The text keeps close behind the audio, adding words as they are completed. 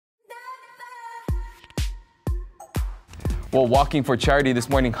Well, walking for charity this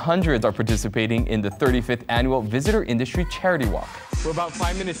morning, hundreds are participating in the 35th Annual Visitor Industry Charity Walk. We're about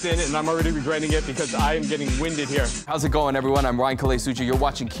 5 minutes in, and I'm already regretting it because I am getting winded here. How's it going, everyone? I'm Kalei Tsuji. You're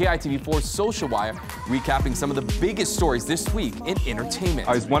watching KITV4's Social Wire, recapping some of the biggest stories this week in entertainment.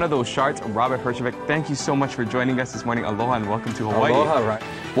 I was one of those sharks, Robert Herjavec. Thank you so much for joining us this morning. Aloha and welcome to Hawaii. Aloha, right.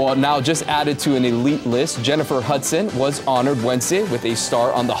 Well, now just added to an elite list, Jennifer Hudson was honored Wednesday with a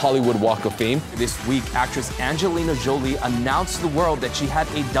star on the Hollywood Walk of Fame. This week, actress Angelina Jolie announced to the world that she had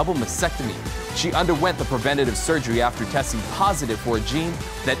a double mastectomy. She underwent the preventative surgery after testing positive for a gene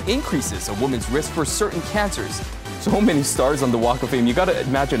that increases a woman's risk for certain cancers. So many stars on the Walk of Fame. You gotta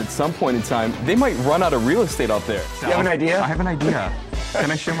imagine at some point in time, they might run out of real estate out there. You have an idea? I have an idea.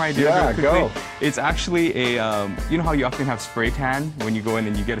 Can I share my idea real quickly? Go. It's actually a, you know how you often have spray tan when you go in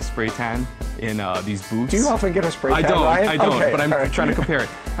and you get a spray tan in these booths? Do you often get a spray tan, I don't, okay, but I'm right. trying to compare it.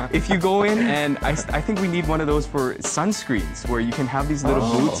 If you go in, and I think we need one of those for sunscreens, where you can have these little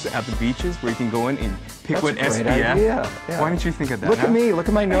booths at the beaches where you can go in and pick what SPF. Yeah. Why didn't you think of that? Look at me, look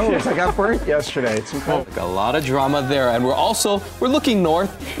at my nose. I got burnt yesterday. It's incredible. A lot of drama there, and we're looking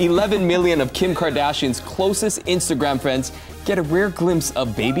north. 11 million of Kim Kardashian's closest Instagram friends get a rare glimpse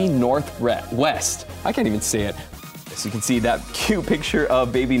of baby Northwest. I can't even say it. So you can see that cute picture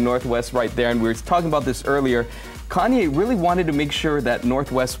of baby Northwest right there, and we were talking about this earlier. Kanye really wanted to make sure that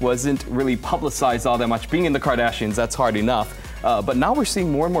Northwest wasn't really publicized all that much. Being in the Kardashians, that's hard enough. But now we're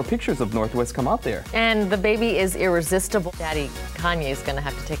seeing more and more pictures of Northwest come out there. And the baby is irresistible. Daddy Kanye is going to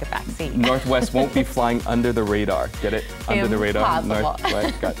have to take a back seat. Northwest won't be flying under the radar. Get it? Under the radar.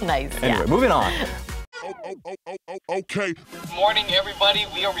 Impossible. Got Nice. Anyway, moving on. Okay. Good morning, everybody.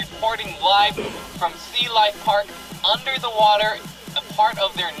 We are reporting live from Sea Life Park under the water, a part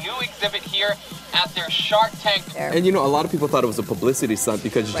of their new exhibit here at their Shark Tank. And you know, a lot of people thought it was a publicity stunt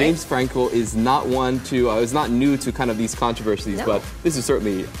because James Franco is not is not new to kind of these controversies, but this is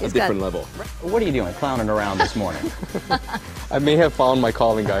certainly a different level. What are you doing, clowning around this morning? I may have found my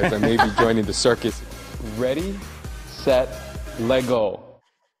calling, guys. I may be joining the circus. Ready, set, Lego.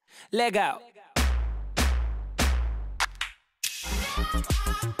 Lego.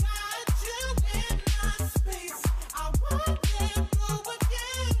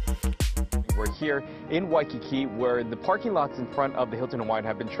 We're here in Waikiki, where the parking lots in front of the Hilton Hawaiian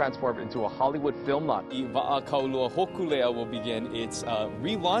have been transformed into a Hollywood film lot. Wa'akaulua Hokulea will begin its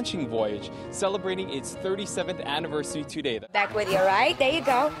relaunching voyage, celebrating its 37th anniversary today. Back with you, right? There you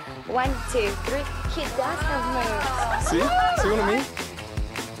go. 1, 2, 3. He does have moves. See what I mean?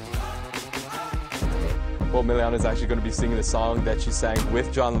 Well, Miliana is actually going to be singing the song that she sang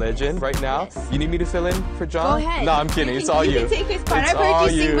with John Legend right now. Yes. You need me to fill in for John? Go ahead. No, I'm kidding. It's all you. You can take his part. It's I've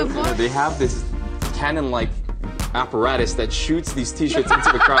heard you all sing before. They have this cannon-like apparatus that shoots these t-shirts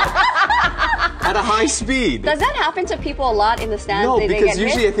into the crowd at a high speed. Does that happen to people a lot in the stands? No, they because get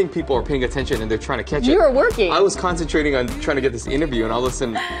usually hit? I think people are paying attention and they're trying to catch it. You were working. I was concentrating on trying to get this interview, and all of a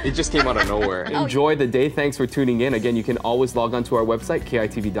sudden, it just came out of nowhere. Enjoy the day. Thanks for tuning in. Again, you can always log on to our website,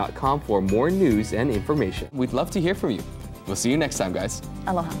 KITV.com, for more news and information. We'd love to hear from you. We'll see you next time, guys.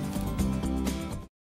 Aloha.